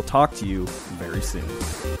 we will talk to you very soon.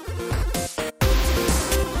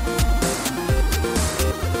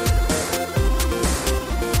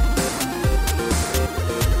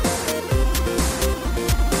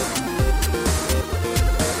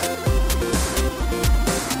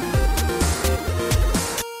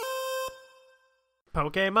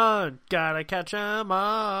 Pokemon, gotta catch 'em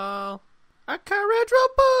all. A courage will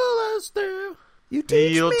pull us through.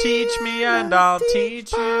 You'll teach me and I'll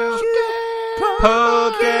teach you.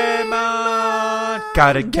 Pokemon,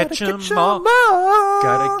 gotta catch 'em all.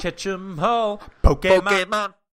 Gotta catch 'em all. Pokemon.